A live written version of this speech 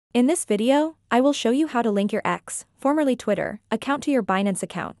In this video, I will show you how to link your X, formerly Twitter, account to your Binance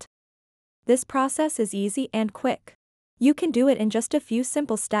account. This process is easy and quick. You can do it in just a few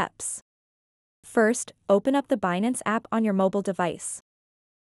simple steps. First, open up the Binance app on your mobile device.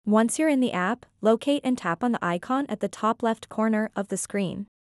 Once you're in the app, locate and tap on the icon at the top left corner of the screen.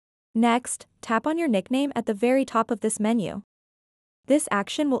 Next, tap on your nickname at the very top of this menu. This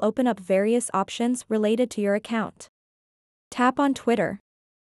action will open up various options related to your account. Tap on Twitter.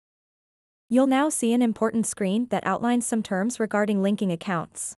 You'll now see an important screen that outlines some terms regarding linking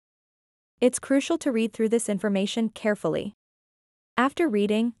accounts. It's crucial to read through this information carefully. After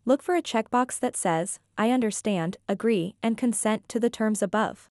reading, look for a checkbox that says, "I understand, agree, and consent to the terms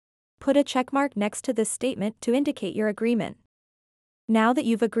above." Put a checkmark next to this statement to indicate your agreement. Now that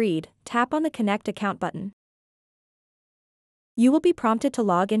you've agreed, tap on the Connect Account button. You will be prompted to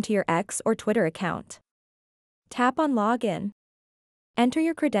log into your X or Twitter account. Tap on Login. Enter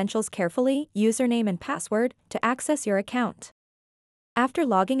your credentials carefully, username and password, to access your account. After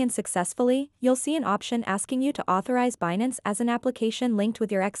logging in successfully, you'll see an option asking you to authorize Binance as an application linked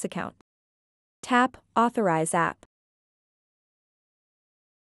with your X account. Tap Authorize App.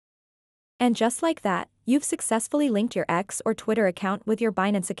 And just like that, you've successfully linked your X or Twitter account with your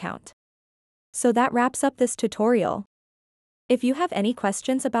Binance account. So that wraps up this tutorial. If you have any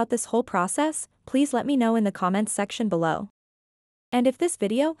questions about this whole process, please let me know in the comments section below. And if this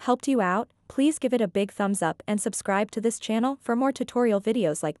video helped you out, please give it a big thumbs up and subscribe to this channel for more tutorial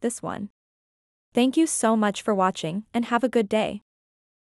videos like this one. Thank you so much for watching and have a good day.